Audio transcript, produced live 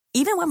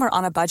Even when we're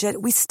on a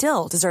budget, we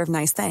still deserve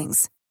nice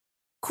things.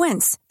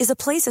 Quince is a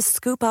place to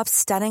scoop up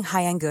stunning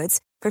high-end goods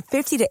for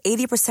 50 to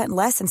 80%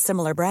 less than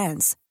similar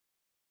brands.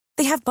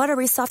 They have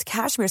buttery soft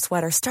cashmere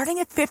sweaters starting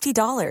at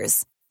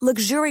 $50,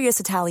 luxurious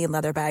Italian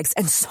leather bags,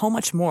 and so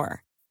much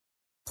more.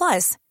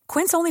 Plus,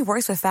 Quince only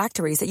works with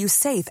factories that use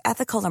safe,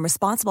 ethical, and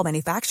responsible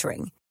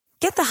manufacturing.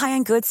 Get the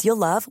high-end goods you'll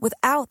love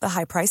without the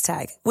high price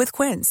tag with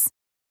Quince.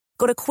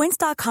 Go to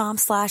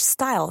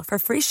quince.com/style for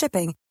free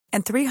shipping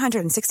and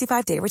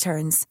 365-day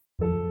returns.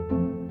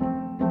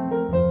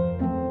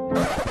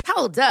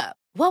 Hold up.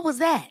 What was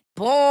that?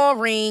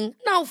 Boring.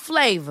 No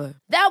flavor.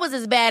 That was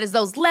as bad as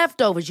those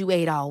leftovers you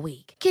ate all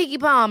week. Keke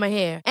Palmer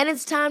here. And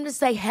it's time to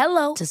say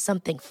hello to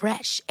something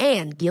fresh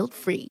and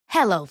guilt-free.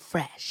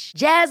 HelloFresh.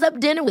 Jazz up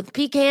dinner with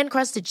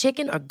pecan-crusted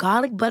chicken or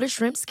garlic butter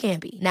shrimp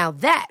scampi. Now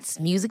that's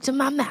music to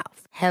my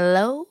mouth.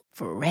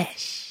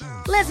 HelloFresh.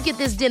 Let's get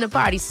this dinner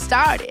party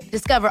started.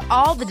 Discover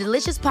all the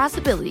delicious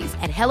possibilities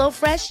at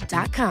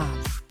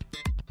HelloFresh.com.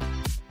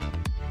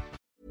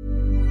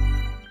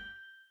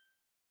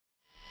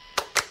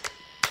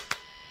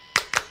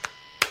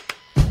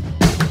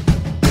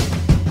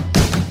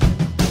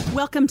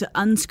 Welcome to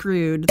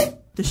Unscrewed,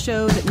 the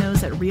show that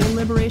knows that real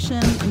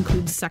liberation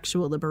includes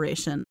sexual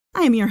liberation.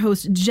 I am your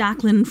host,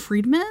 Jaclyn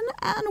Friedman,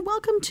 and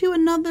welcome to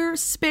another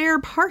spare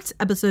parts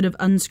episode of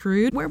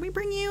Unscrewed, where we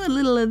bring you a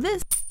little of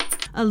this,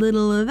 a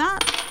little of that,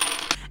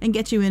 and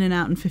get you in and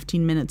out in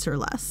 15 minutes or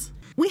less.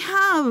 We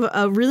have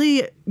a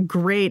really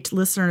great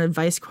listener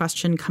advice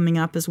question coming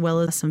up, as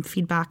well as some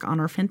feedback on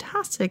our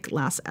fantastic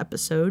last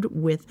episode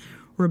with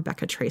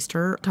Rebecca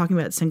Traister, talking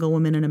about single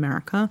women in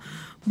America.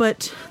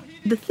 But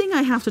the thing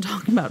I have to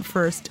talk about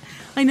first,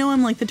 I know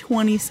I'm like the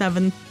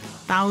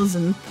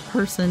 27,000th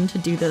person to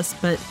do this,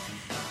 but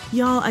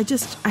y'all, I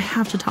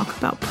have to talk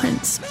about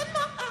Prince.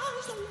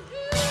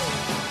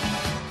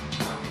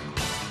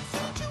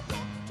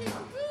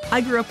 I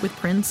grew up with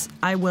Prince.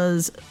 I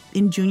was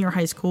in junior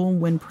high school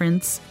when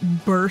Prince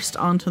burst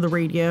onto the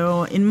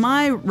radio. In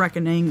my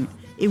reckoning,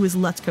 it was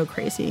Let's Go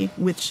Crazy,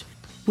 which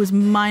was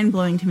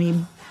mind-blowing to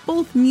me,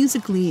 both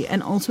musically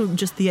and also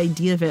just the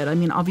idea of it. I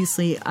mean,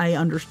 obviously, I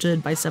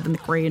understood by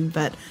 7th grade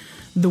that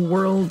the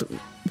world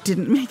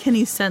didn't make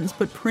any sense,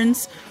 but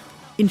Prince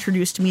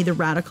introduced to me the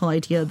radical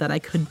idea that I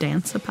could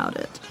dance about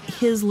it.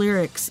 His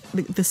lyrics,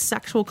 the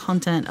sexual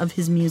content of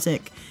his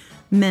music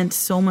meant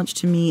so much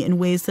to me in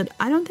ways that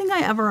I don't think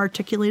I ever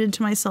articulated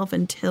to myself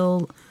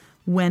until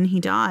when he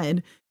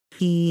died.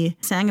 He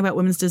sang about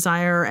women's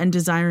desire and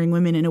desiring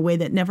women in a way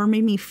that never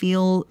made me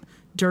feel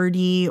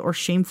dirty or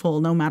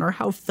shameful, no matter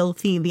how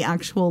filthy the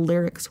actual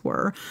lyrics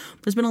were.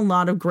 There's been a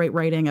lot of great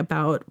writing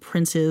about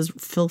Prince's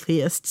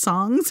filthiest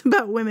songs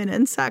about women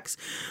and sex,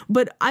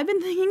 but I've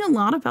been thinking a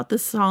lot about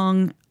this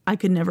song, I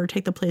Could Never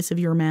Take the Place of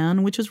Your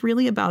Man, which is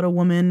really about a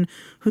woman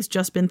who's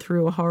just been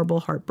through a horrible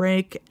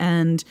heartbreak,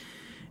 and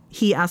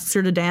he asks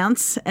her to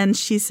dance, and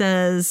she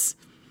says,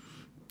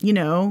 you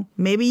know,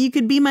 maybe you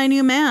could be my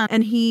new man.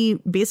 And he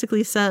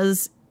basically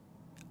says,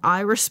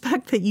 I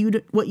respect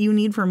that what you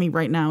need from me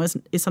right now is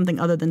something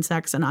other than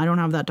sex, and I don't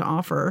have that to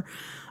offer.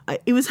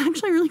 It was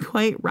actually really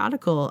quite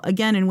radical,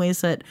 again, in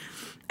ways that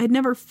I'd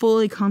never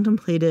fully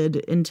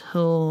contemplated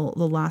until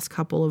the last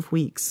couple of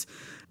weeks.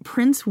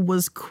 Prince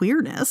was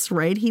queerness,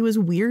 right? He was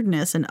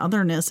weirdness and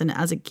otherness, and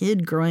as a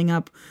kid growing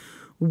up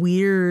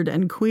weird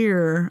and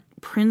queer,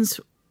 Prince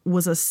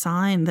was a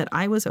sign that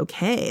I was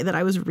okay, that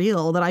I was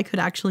real, that I could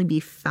actually be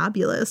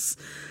fabulous.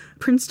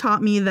 Prince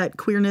taught me that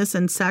queerness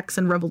and sex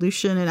and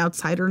revolution and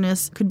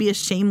outsiderness could be a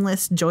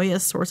shameless,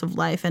 joyous source of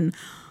life. And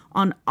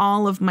on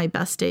all of my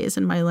best days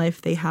in my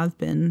life, they have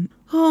been.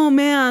 Oh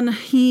man,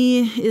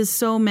 he is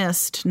so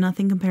missed.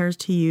 Nothing compares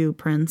to you,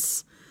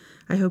 Prince.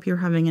 I hope you're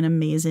having an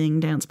amazing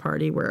dance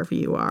party wherever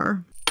you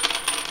are.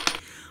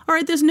 All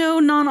right, there's no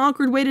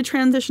non-awkward way to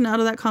transition out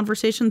of that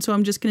conversation, so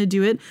I'm just going to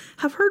do it.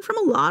 I've heard from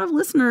a lot of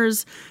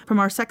listeners from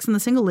our Sex and the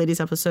Single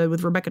Ladies episode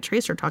with Rebecca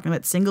Traister talking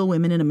about single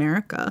women in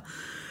America.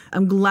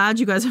 I'm glad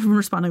you guys have been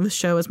responding to the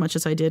show as much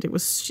as I did. It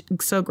was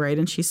so great,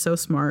 and she's so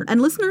smart.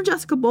 And listener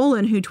Jessica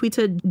Bolin, who tweets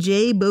at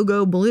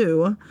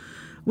JBogoBlue,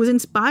 was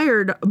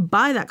inspired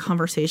by that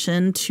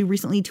conversation to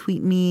recently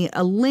tweet me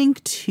a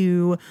link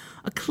to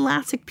a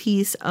classic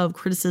piece of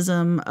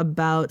criticism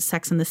about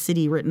Sex and the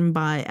City written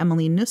by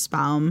Emily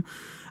Nussbaum,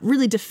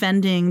 really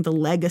defending the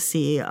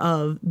legacy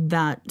of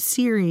that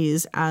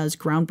series as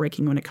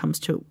groundbreaking when it comes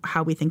to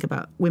how we think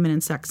about women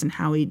and sex and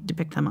how we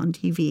depict them on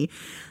TV.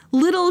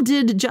 Little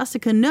did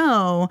Jessica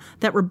know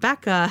that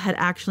Rebecca had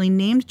actually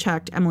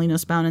name-checked Emily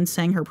Nussbaum and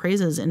sang her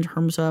praises in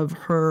terms of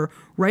her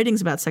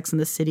writings about Sex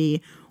and the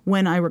City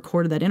when I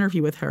recorded that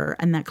interview with her,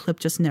 and that clip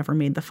just never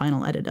made the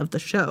final edit of the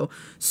show.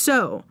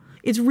 So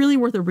it's really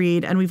worth a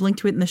read, and we've linked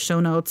to it in the show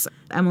notes.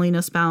 Emily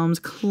Nussbaum's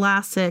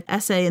classic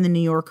essay in The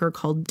New Yorker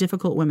called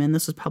Difficult Women.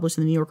 This was published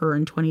in The New Yorker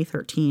in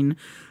 2013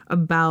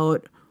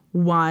 about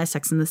why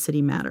Sex and the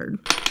City mattered.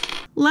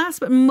 Last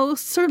but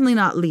most certainly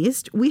not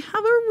least, we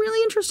have a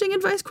really interesting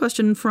advice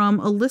question from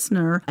a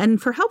listener. And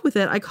for help with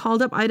it, I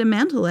called up Ida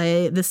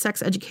Mandalay, the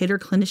sex educator,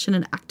 clinician,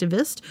 and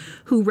activist,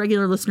 who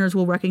regular listeners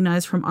will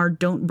recognize from our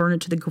Don't Burn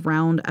It to the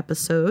Ground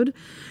episode.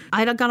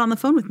 Ida got on the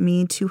phone with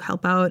me to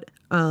help out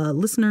a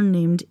listener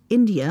named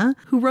India,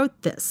 who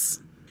wrote this.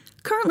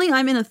 Currently,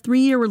 I'm in a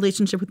 3-year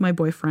relationship with my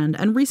boyfriend,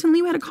 and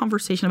recently we had a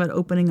conversation about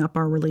opening up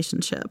our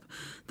relationship.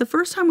 The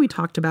first time we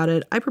talked about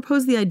it, I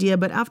proposed the idea,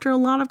 but after a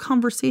lot of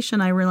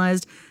conversation, I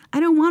realized I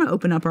don't want to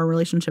open up our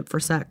relationship for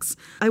sex.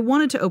 I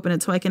wanted to open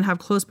it so I can have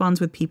close bonds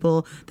with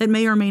people that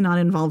may or may not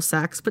involve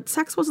sex, but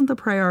sex wasn't the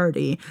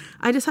priority.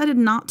 I decided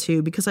not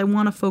to because I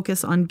want to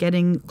focus on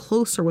getting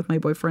closer with my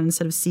boyfriend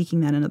instead of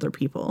seeking that in other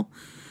people.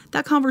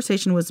 That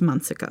conversation was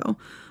months ago.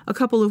 A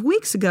couple of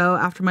weeks ago,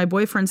 after my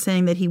boyfriend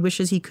saying that he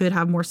wishes he could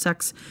have more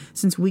sex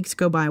since weeks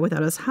go by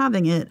without us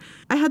having it,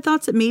 I had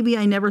thoughts that maybe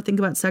I never think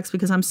about sex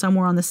because I'm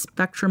somewhere on the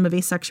spectrum of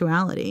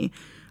asexuality.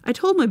 I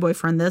told my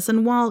boyfriend this,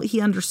 and while he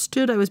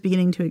understood I was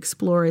beginning to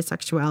explore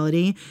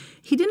asexuality,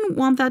 he didn't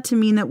want that to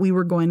mean that we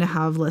were going to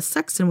have less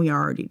sex than we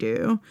already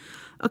do.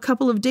 A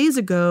couple of days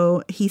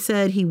ago, he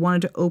said he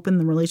wanted to open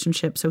the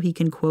relationship so he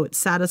can, quote,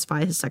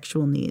 satisfy his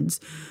sexual needs,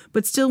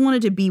 but still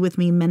wanted to be with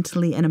me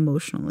mentally and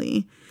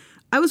emotionally.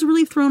 I was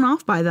really thrown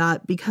off by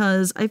that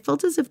because I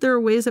felt as if there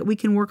are ways that we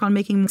can work on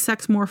making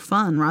sex more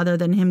fun rather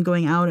than him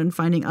going out and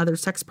finding other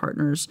sex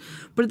partners.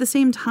 But at the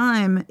same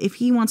time, if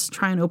he wants to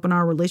try and open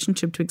our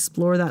relationship to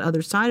explore that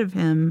other side of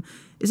him,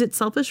 is it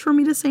selfish for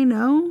me to say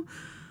no?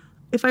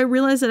 If I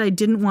realized that I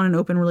didn't want an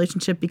open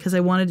relationship because I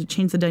wanted to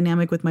change the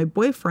dynamic with my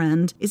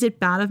boyfriend, is it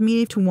bad of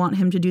me to want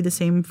him to do the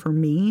same for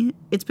me?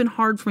 It's been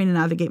hard for me to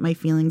navigate my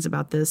feelings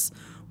about this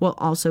while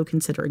also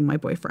considering my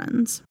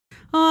boyfriend's.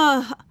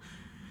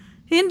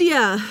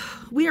 India,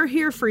 we are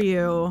here for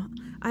you.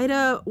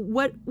 Ida,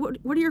 what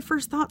are your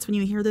first thoughts when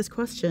you hear this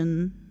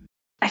question?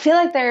 I feel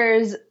like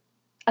there's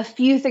a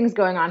few things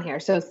going on here.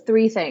 So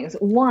 3 things.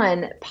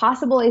 1,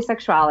 possible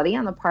asexuality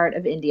on the part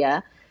of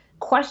India.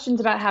 Questions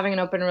about having an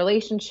open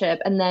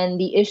relationship, and then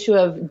the issue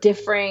of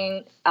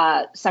differing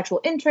sexual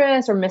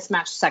interests or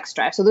mismatched sex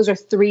drive. So those are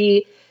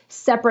 3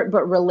 separate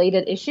but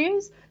related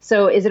issues.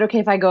 So is it okay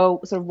if I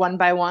go sort of one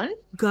by one?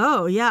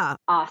 Go, yeah.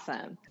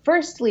 Awesome.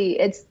 Firstly,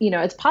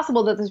 it's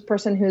possible that this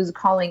person who's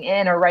calling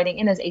in or writing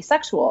in is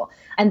asexual,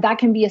 and that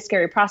can be a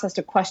scary process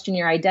to question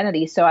your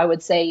identity. So I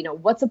would say,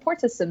 what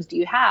support systems do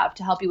you have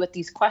to help you with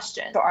these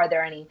questions? Or are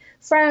there any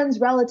friends,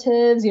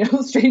 relatives,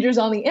 strangers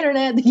on the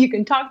internet that you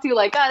can talk to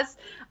like us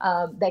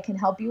that can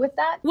help you with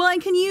that? Well,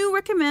 and can you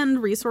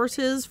recommend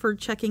resources for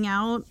checking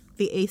out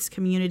the ace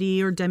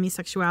community or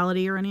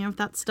demisexuality or any of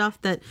that stuff,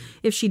 that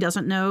if she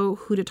doesn't know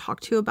who to talk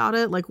to about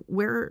it, like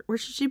where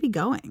should she be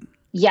going?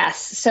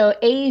 Yes. So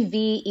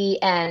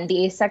AVEN,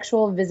 the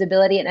Asexual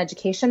Visibility and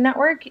Education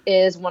Network,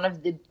 is one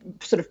of the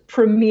sort of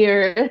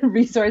premier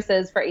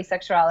resources for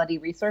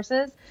asexuality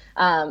resources.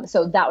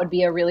 So that would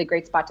be a really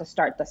great spot to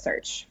start the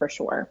search for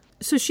sure.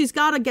 So she's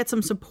got to get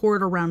some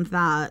support around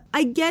that.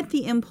 I get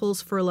the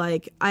impulse for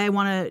I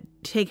want to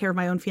take care of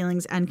my own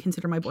feelings and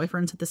consider my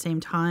boyfriend's at the same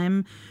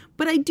time.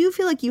 But I do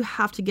feel like you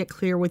have to get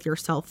clear with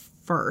yourself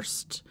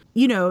first.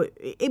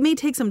 It may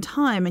take some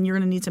time and you're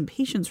going to need some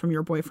patience from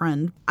your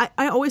boyfriend.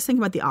 I always think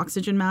about the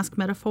oxygen mask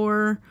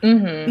metaphor.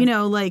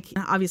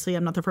 Mm-hmm. Obviously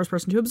I'm not the first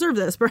person to observe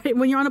this, but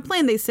when you're on a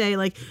plane, they say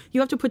you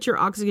have to put your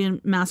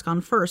oxygen mask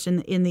on first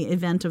in the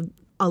event of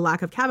a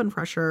lack of cabin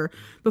pressure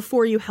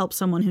before you help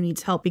someone who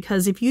needs help.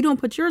 Because if you don't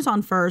put yours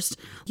on first,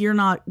 you're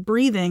not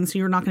breathing, so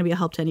you're not going to be a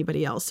help to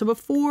anybody else. So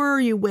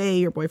before you weigh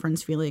your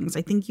boyfriend's feelings,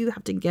 I think you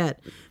have to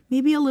get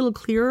maybe a little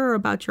clearer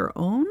about your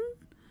own.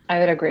 I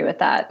would agree with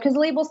that, because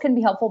labels can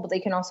be helpful, but they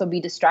can also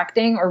be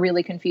distracting or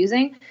really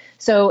confusing.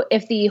 So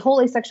if the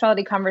whole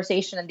asexuality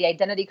conversation and the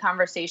identity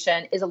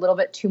conversation is a little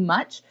bit too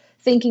much,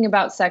 thinking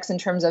about sex in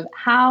terms of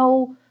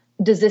how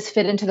does this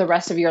fit into the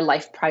rest of your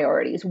life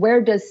priorities? Where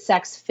does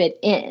sex fit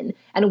in?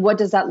 And what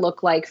does that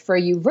look like for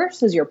you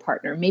versus your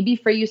partner? Maybe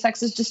for you,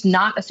 sex is just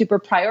not a super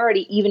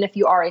priority, even if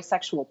you are a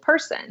sexual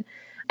person.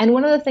 And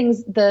one of the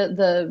things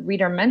the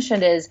reader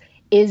mentioned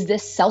is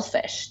this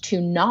selfish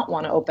to not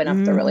want to open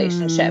up the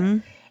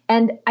relationship?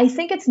 And I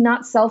think it's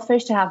not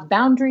selfish to have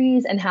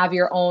boundaries and have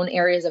your own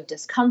areas of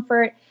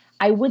discomfort.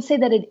 I would say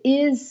that it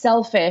is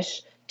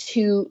selfish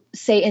to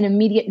say an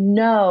immediate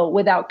no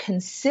without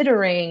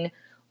considering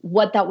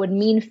what that would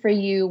mean for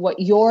you, what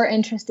your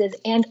interest is,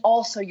 and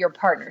also your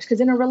partner's. Because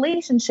in a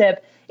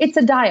relationship, it's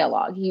a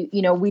dialogue.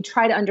 We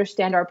try to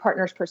understand our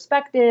partner's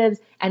perspectives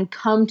and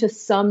come to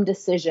some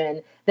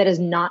decision that is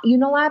not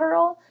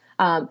unilateral.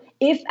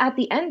 If at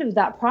the end of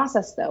that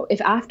process, though, if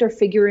after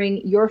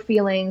figuring your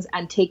feelings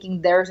and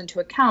taking theirs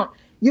into account,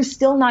 you're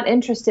still not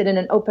interested in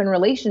an open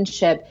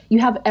relationship, you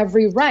have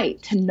every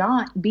right to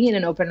not be in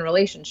an open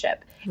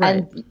relationship. Right.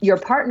 And your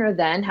partner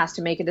then has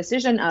to make a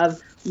decision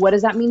of, what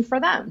does that mean for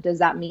them? Does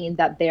that mean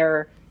that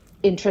they're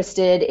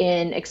interested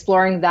in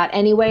exploring that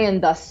anyway,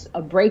 and thus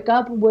a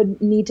breakup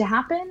would need to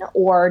happen?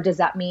 Or does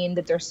that mean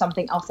that there's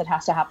something else that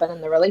has to happen in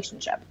the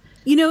relationship?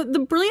 You know, the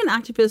brilliant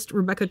activist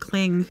Rebecca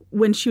Kling,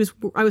 when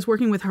I was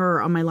working with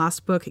her on my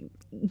last book,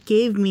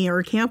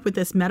 came up with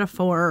this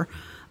metaphor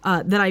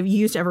that I've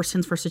used ever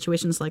since for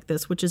situations like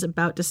this, which is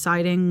about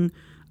deciding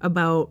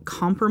about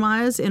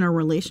compromise in a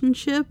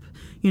relationship,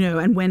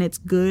 and when it's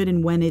good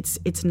and when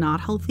it's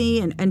not healthy.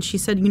 And she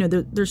said,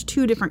 there's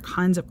two different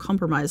kinds of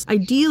compromise.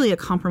 Ideally, a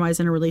compromise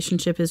in a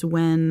relationship is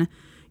when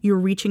you're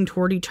reaching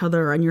toward each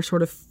other and you're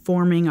sort of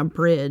forming a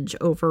bridge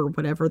over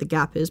whatever the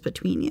gap is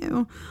between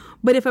you.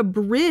 But if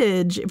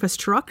a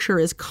structure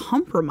is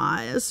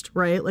compromised,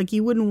 right, like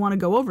you wouldn't want to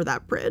go over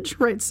that bridge,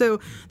 right? So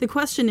the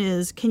question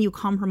is, can you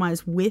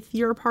compromise with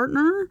your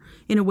partner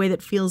in a way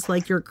that feels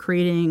like you're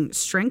creating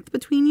strength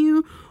between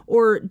you?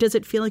 Or does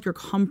it feel like you're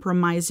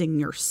compromising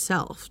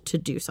yourself to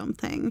do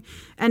something?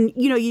 And,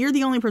 you're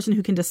the only person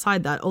who can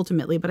decide that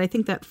ultimately. But I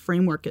think that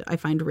framework I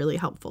find really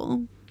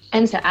helpful.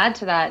 And to add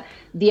to that,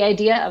 the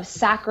idea of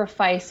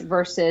sacrifice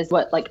versus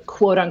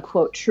quote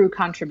unquote true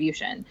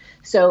contribution.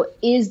 So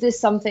is this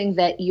something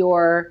that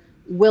you're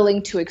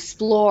willing to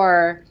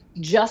explore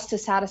just to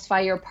satisfy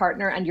your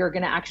partner and you're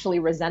going to actually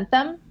resent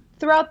them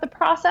throughout the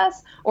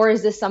process? Or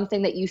is this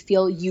something that you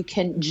feel you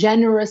can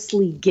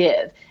generously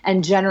give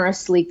and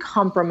generously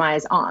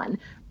compromise on?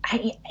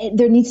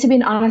 There needs to be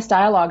an honest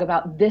dialogue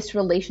about this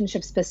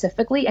relationship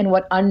specifically and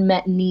what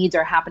unmet needs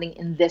are happening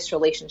in this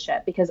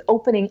relationship, because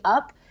opening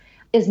up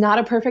is not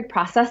a perfect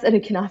process and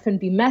it can often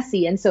be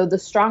messy. And so the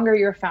stronger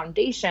your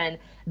foundation,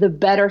 the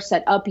better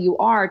set up you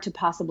are to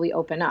possibly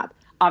open up.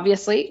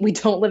 Obviously, we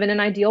don't live in an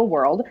ideal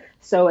world,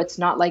 so it's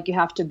not like you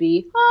have to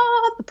be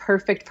the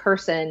perfect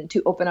person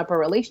to open up a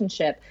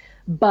relationship.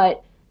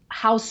 But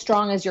how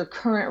strong is your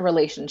current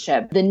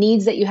relationship? The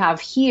needs that you have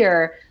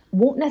here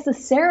won't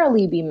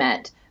necessarily be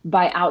met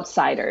by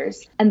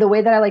outsiders. And the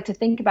way that I like to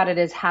think about it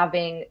is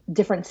having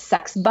different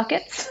sex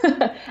buckets.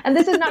 And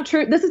this is not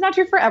true. This is not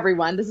true for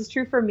everyone. This is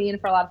true for me and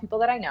for a lot of people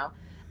that I know.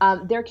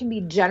 There can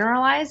be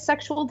generalized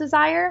sexual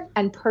desire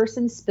and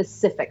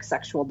person-specific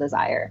sexual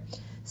desire.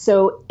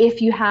 So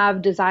if you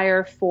have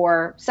desire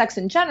for sex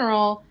in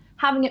general,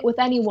 having it with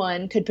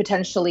anyone could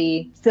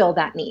potentially fill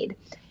that need.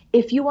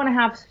 If you want to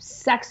have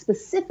sex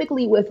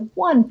specifically with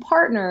one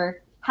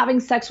partner, having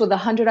sex with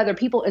 100 other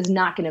people is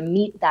not going to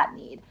meet that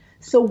need.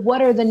 So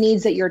what are the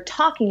needs that you're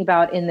talking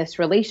about in this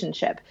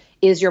relationship?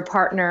 Is your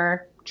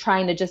partner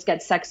trying to just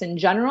get sex in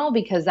general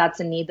because that's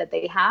a need that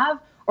they have?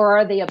 Or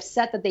are they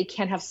upset that they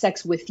can't have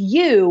sex with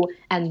you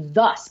and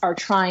thus are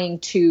trying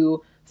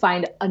to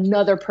find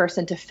another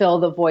person to fill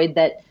the void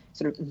that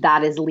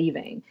that is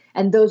leaving?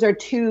 And those are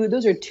two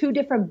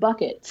different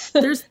buckets.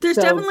 There's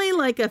definitely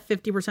like a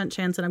 50%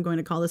 chance that I'm going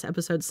to call this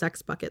episode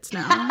Sex Buckets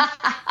now.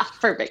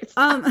 Perfect.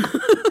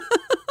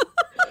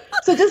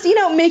 So just,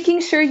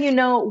 making sure you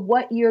know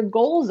what your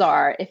goals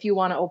are if you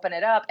want to open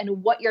it up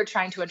and what you're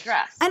trying to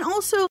address. And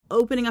also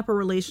opening up a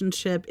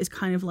relationship is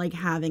kind of like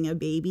having a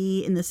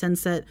baby, in the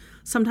sense that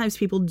sometimes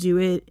people do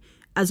it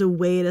as a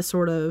way to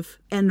sort of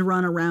end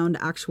run around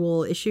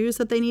actual issues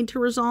that they need to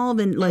resolve.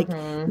 And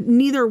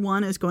neither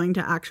one is going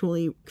to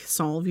actually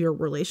solve your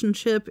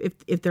relationship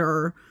if there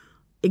are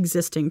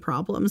existing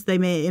problems. They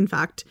may, in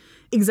fact,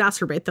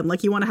 exacerbate them.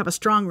 Like, you want to have a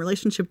strong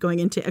relationship going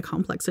into a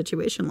complex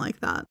situation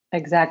like that.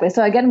 Exactly.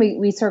 So again,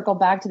 we circle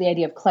back to the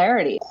idea of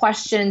clarity.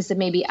 Questions to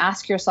maybe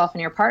ask yourself and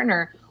your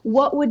partner,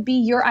 what would be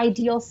your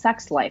ideal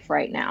sex life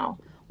right now?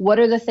 What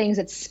are the things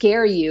that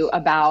scare you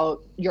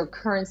about your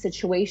current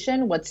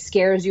situation? What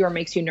scares you or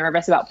makes you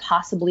nervous about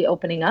possibly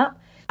opening up?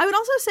 I would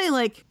also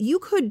say, you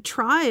could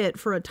try it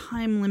for a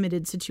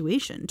time-limited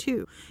situation,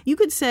 too. You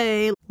could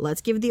say, let's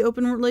give the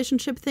open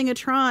relationship thing a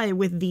try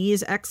with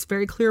these X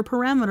very clear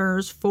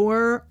parameters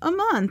for a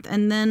month,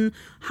 and then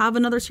have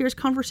another serious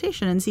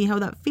conversation and see how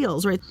that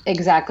feels, right?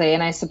 Exactly,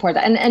 and I support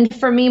that. And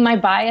for me, my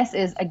bias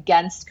is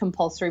against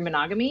compulsory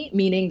monogamy,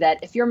 meaning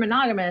that if you're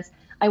monogamous,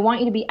 I want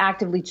you to be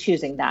actively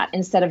choosing that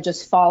instead of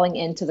just falling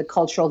into the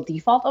cultural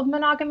default of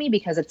monogamy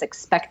because it's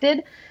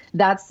expected.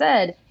 That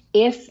said,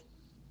 if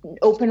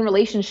open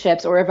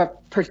relationships or if a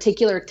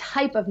particular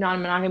type of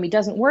non-monogamy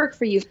doesn't work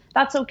for you,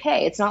 that's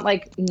okay. It's not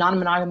like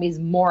non-monogamy is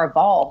more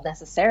evolved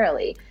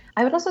necessarily.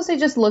 I would also say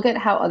just look at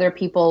how other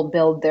people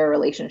build their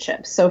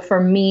relationships. So for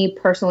me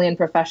personally and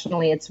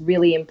professionally, it's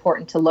really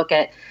important to look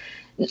at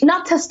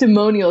not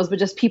testimonials, but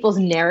just people's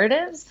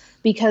narratives,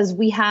 because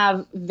we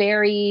have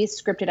very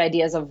scripted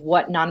ideas of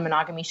what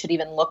non-monogamy should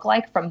even look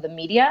like from the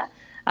media.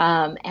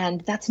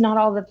 And that's not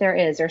all that there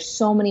is. There's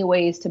so many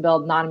ways to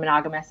build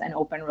non-monogamous and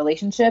open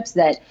relationships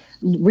that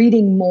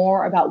reading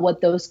more about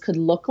what those could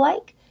look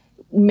like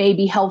may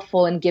be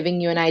helpful in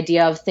giving you an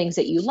idea of things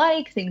that you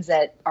like, things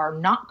that are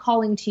not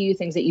calling to you,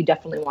 things that you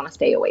definitely want to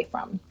stay away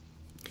from.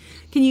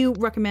 Can you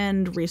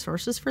recommend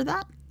resources for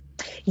that?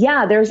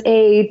 Yeah, there's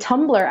a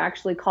Tumblr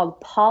actually called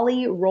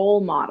Poly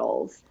Role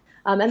Models.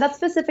 And that's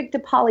specific to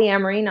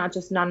polyamory, not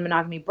just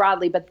non-monogamy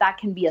broadly, but that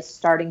can be a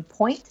starting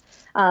point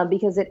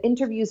because it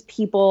interviews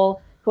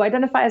people who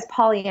identify as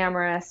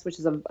polyamorous, which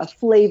is a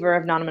flavor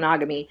of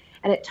non-monogamy.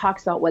 And it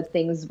talks about what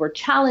things were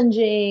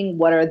challenging,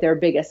 what are their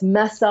biggest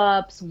mess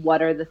ups,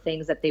 what are the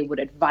things that they would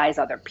advise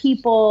other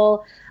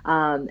people.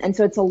 And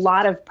so it's a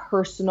lot of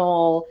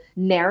personal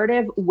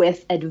narrative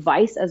with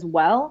advice as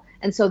well.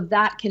 And so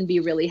that can be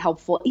really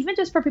helpful, even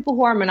just for people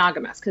who are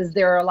monogamous, because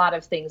there are a lot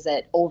of things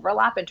that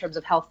overlap in terms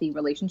of healthy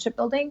relationship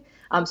building.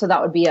 So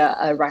that would be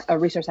a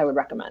resource I would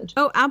recommend.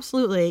 Oh,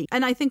 absolutely.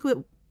 And I think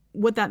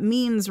what that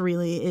means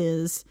really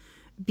is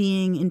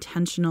being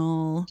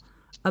intentional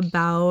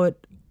about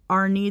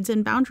our needs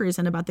and boundaries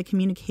and about the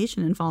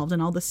communication involved and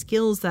all the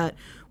skills that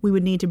we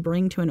would need to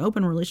bring to an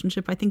open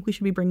relationship. I think we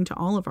should be bringing to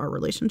all of our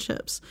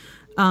relationships.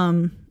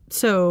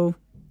 So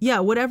yeah,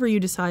 whatever you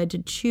decide to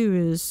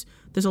choose,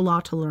 there's a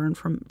lot to learn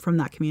from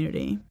that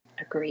community.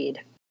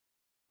 Agreed.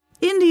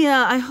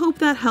 India, I hope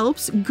that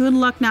helps. Good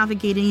luck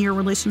navigating your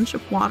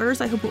relationship waters.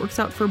 I hope it works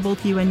out for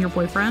both you and your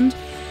boyfriend.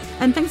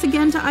 And thanks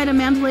again to Ida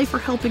Mandalay for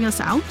helping us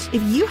out.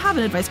 If you have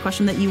an advice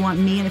question that you want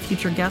me and a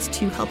future guest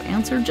to help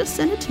answer, just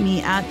send it to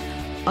me at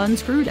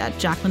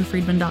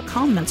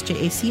unscrewed@jaclynfriedman.com. That's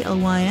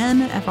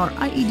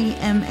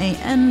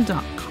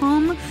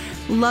JaclynFriedman.com.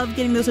 Love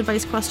getting those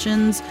advice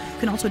questions. You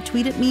can also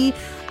tweet at me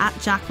at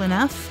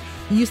JaclynF.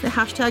 Use the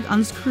hashtag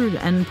unscrewed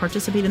and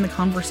participate in the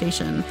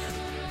conversation.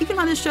 You can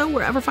find this show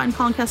wherever fine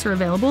podcasts are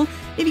available.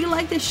 If you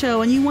like this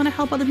show and you want to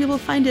help other people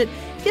find it,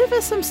 give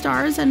us some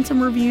stars and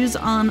some reviews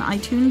on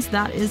iTunes.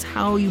 That is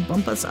how you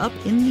bump us up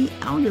in the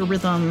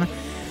algorithm.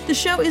 The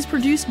show is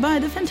produced by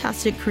the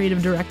fantastic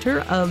creative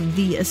director of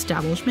The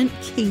Establishment,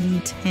 Katie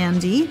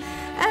Tandy,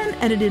 and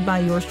edited by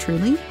yours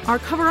truly. Our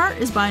cover art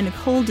is by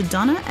Nicole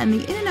Dodonna, and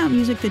the in and out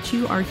music that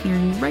you are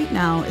hearing right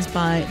now is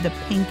by The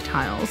Pink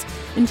Tiles.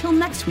 Until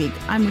next week,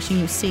 I'm wishing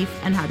you safe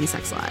and happy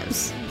sex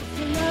lives.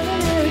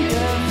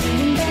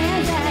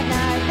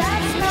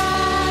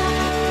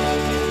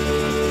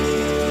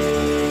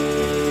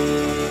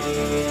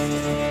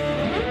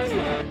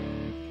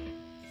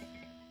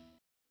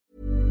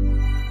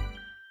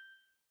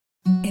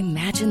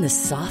 Imagine the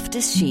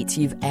softest sheets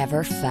you've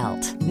ever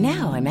felt.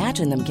 Now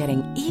imagine them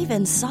getting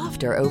even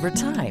softer over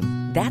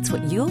time. That's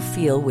what you'll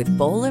feel with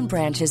Boll &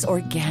 Branch's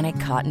organic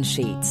cotton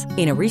sheets.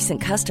 In a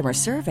recent customer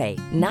survey,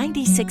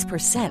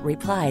 96%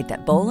 replied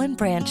that Boll &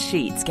 Branch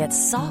sheets get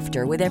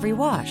softer with every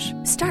wash.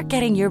 Start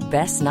getting your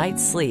best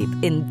night's sleep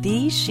in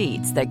these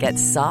sheets that get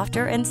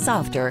softer and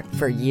softer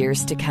for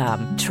years to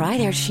come. Try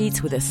their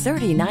sheets with a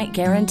 30-night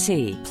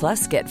guarantee.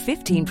 Plus, get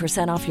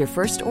 15% off your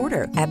first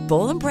order at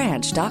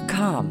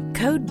bollandbranch.com.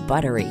 Code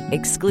BUTTERY.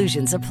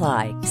 Exclusions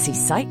apply. See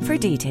site for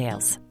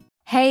details.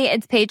 Hey,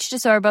 it's Paige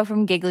DeSorbo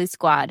from Giggly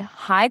Squad.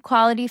 High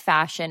quality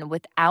fashion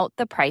without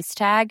the price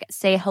tag.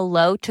 Say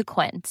hello to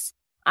Quince.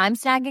 I'm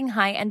snagging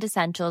high-end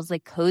essentials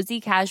like cozy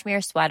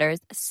cashmere sweaters,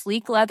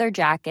 sleek leather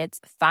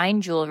jackets,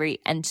 fine jewelry,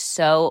 and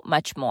so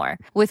much more.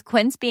 With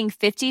Quince being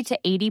 50 to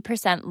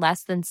 80%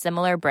 less than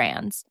similar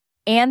brands.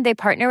 And they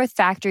partner with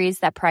factories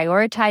that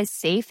prioritize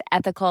safe,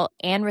 ethical,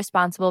 and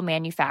responsible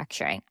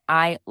manufacturing.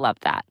 I love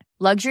that.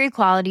 Luxury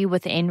quality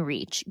within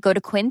reach. Go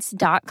to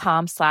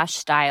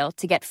quince.com/style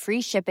to get free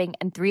shipping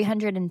and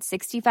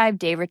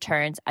 365-day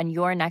returns on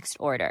your next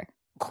order.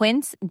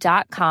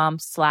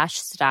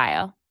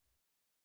 Quince.com/style.